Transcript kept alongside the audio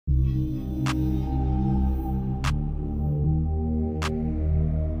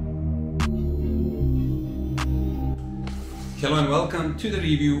Hello and welcome to the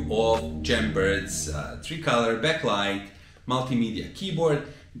review of Gembird's 3-color backlight multimedia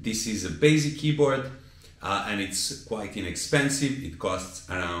keyboard. This is a basic keyboard and it's quite inexpensive. It costs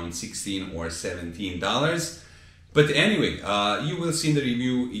around $16 or $17. But anyway, you will see in the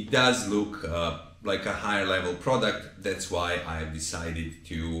review it does look like a higher level product. That's why I have decided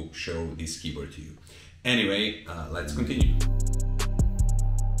to show this keyboard to you. Anyway, let's continue.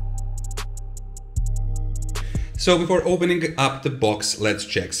 So before opening up the box, let's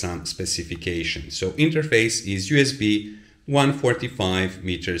check some specifications. So interface is USB 145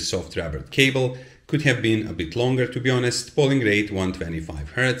 meters soft rubber cable. Could have been a bit longer, to be honest. Polling rate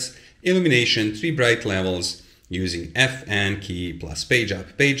 125 Hz. Illumination 3 bright levels using FN key plus page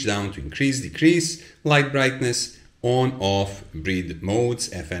up, page down to increase, decrease. Light brightness, on, off, breed modes,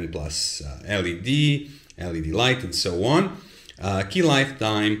 FN plus LED, LED light and so on. Key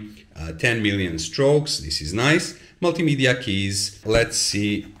lifetime 10 million strokes. This is nice. Multimedia keys. Let's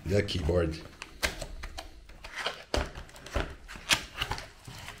see the keyboard.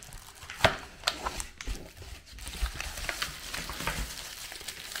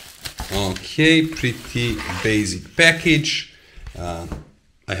 Okay, pretty basic package. I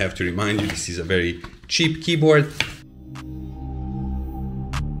have to remind you, this is a very cheap keyboard.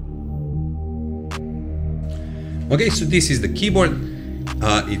 Okay, so this is the keyboard.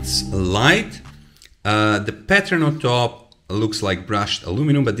 It's light. The pattern on top looks like brushed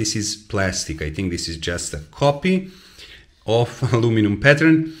aluminum, but this is plastic. I think this is just a copy of aluminum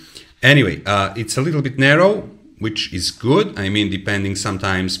pattern. Anyway, it's a little bit narrow, which is good. I mean, depending,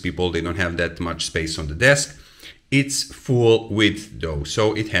 sometimes people, they don't have that much space on the desk. It's full width though,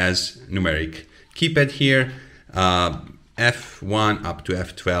 so it has numeric keypad here, F1 up to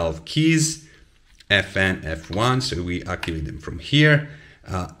F12 keys, FN, F1, so we activate them from here.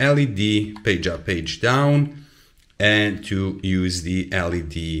 LED, page up, page down, and to use the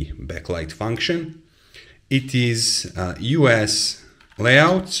LED backlight function. It is US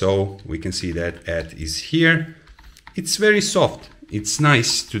layout, so we can see that ad is here. It's very soft, it's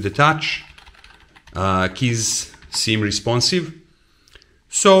nice to the touch, keys seem responsive.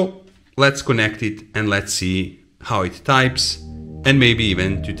 So let's connect it and let's see how it types, and maybe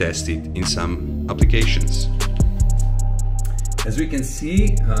even to test it in some applications. As we can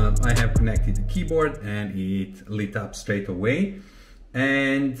see, I have connected the keyboard and it lit up straight away.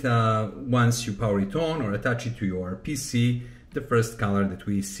 And once you power it on or attach it to your PC, the first color that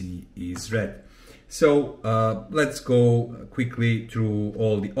we see is red. So let's go quickly through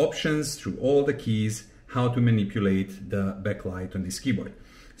all the options, through all the keys, how to manipulate the backlight on this keyboard.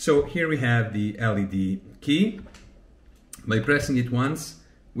 So here we have the LED key. By pressing it once,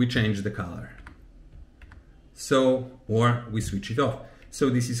 we change the color. So, or we switch it off.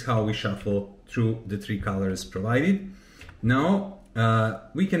 So this is how we shuffle through the 3 colors provided. Now,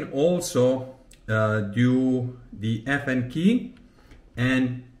 we can also do the FN key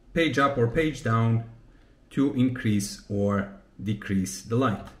and page up or page down to increase or decrease the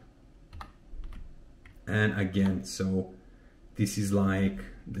light. And again, so this is like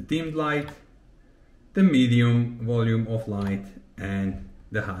the dimmed light, the medium volume of light, and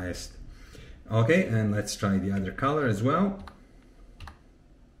the highest. Okay, and let's try the other color as well.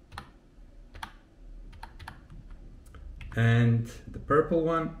 And the purple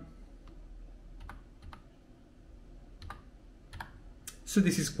one. So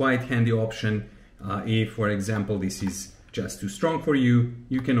this is quite handy option. If, for example, this is just too strong for you,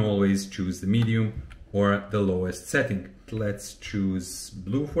 you can always choose the medium or the lowest setting. Let's choose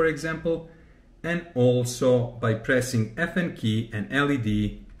blue, for example. And also by pressing FN key and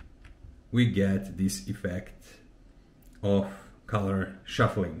LED, we get this effect of color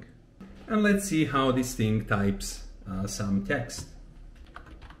shuffling. And let's see how this thing types some text.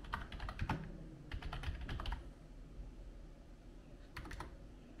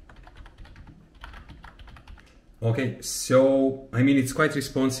 Okay, so I mean, it's quite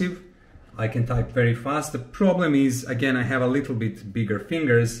responsive. I can type very fast. The problem is, again, I have a little bit bigger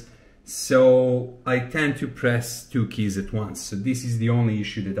fingers, so I tend to press 2 keys at once. So this is the only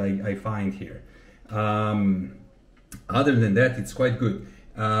issue that I find here. Other than that, it's quite good.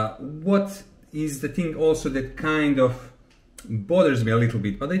 What is the thing also that kind of bothers me a little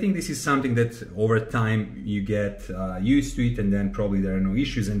bit, but I think this is something that over time you get used to it, and then probably there are no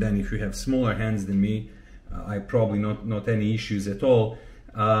issues. And then if you have smaller hands than me, I probably not any issues at all,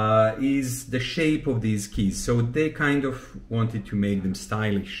 is the shape of these keys. So they kind of wanted to make them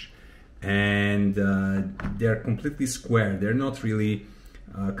stylish. And they're completely square. They're not really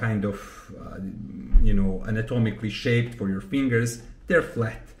kind of, you know, anatomically shaped for your fingers. They're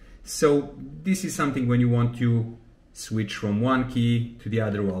flat. So this is something when you want to switch from one key to the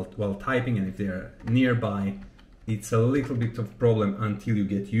other while typing, and if they're nearby, it's a little bit of a problem until you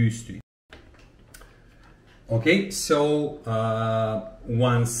get used to it. Okay, so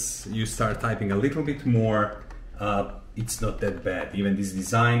once you start typing a little bit more, it's not that bad. Even this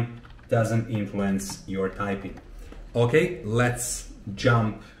design doesn't influence your typing. Okay, let's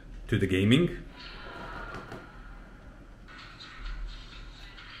jump to the gaming.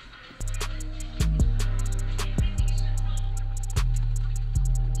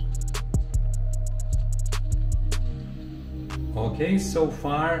 Okay, so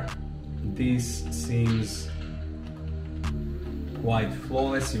far this seems quite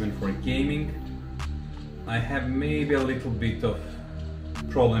flawless even for gaming. I have maybe a little bit of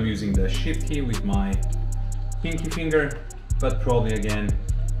problem using the shift key with my pinky finger, but probably again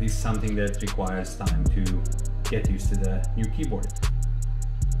this is something that requires time to get used to the new keyboard.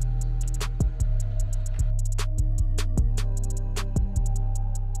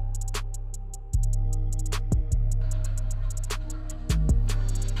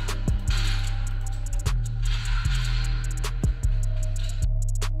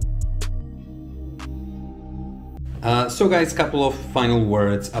 So guys, couple of final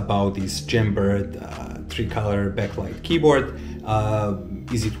words about this Gembird 3-color backlight keyboard.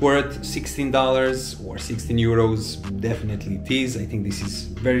 Is it worth $16 or 16 euros? Definitely it is. I think this is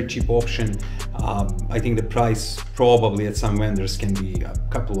very cheap option. I think the price probably at some vendors can be a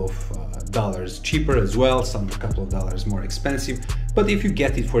couple of dollars cheaper as well, some a couple of dollars more expensive. But if you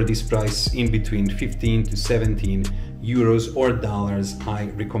get it for this price in between 15 to 17 euros or dollars, I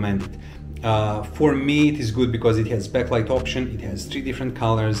recommend it. For me it is good because it has backlight option, it has 3 different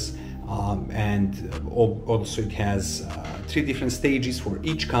colors, and also it has 3 different stages for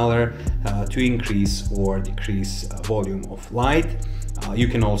each color to increase or decrease volume of light. You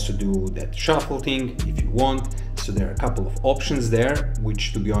can also do that shuffle thing if you want, so there are a couple of options there,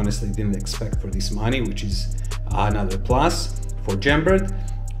 which to be honest I didn't expect for this money, which is another plus for Gembird.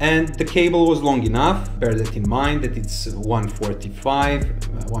 And the cable was long enough. Bear that in mind that it's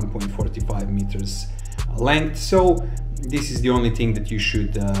 1.45 meters length. So this is the only thing that you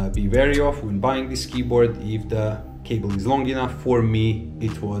should be wary of when buying this keyboard. If the cable is long enough, for me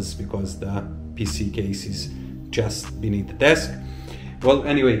it was, because the PC case is just beneath the desk. Well,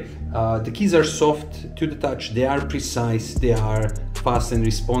 anyway, the keys are soft to the touch, they are precise, they are fast and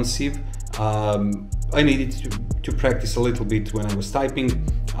responsive. I needed to practice a little bit when I was typing.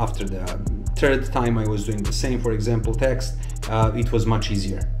 After the 3rd time I was doing the same, for example text, it was much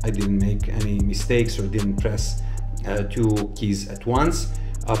easier. I didn't make any mistakes or didn't press 2 keys at once.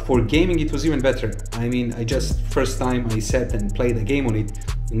 For gaming it was even better. I mean, first time I sat and played a game on it,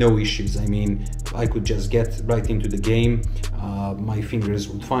 no issues. I mean, I could just get right into the game. My fingers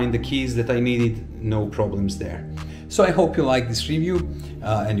would find the keys that I needed, no problems there. So I hope you liked this review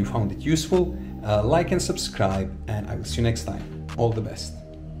and you found it useful. Like and subscribe, and I will see you next time. All the best.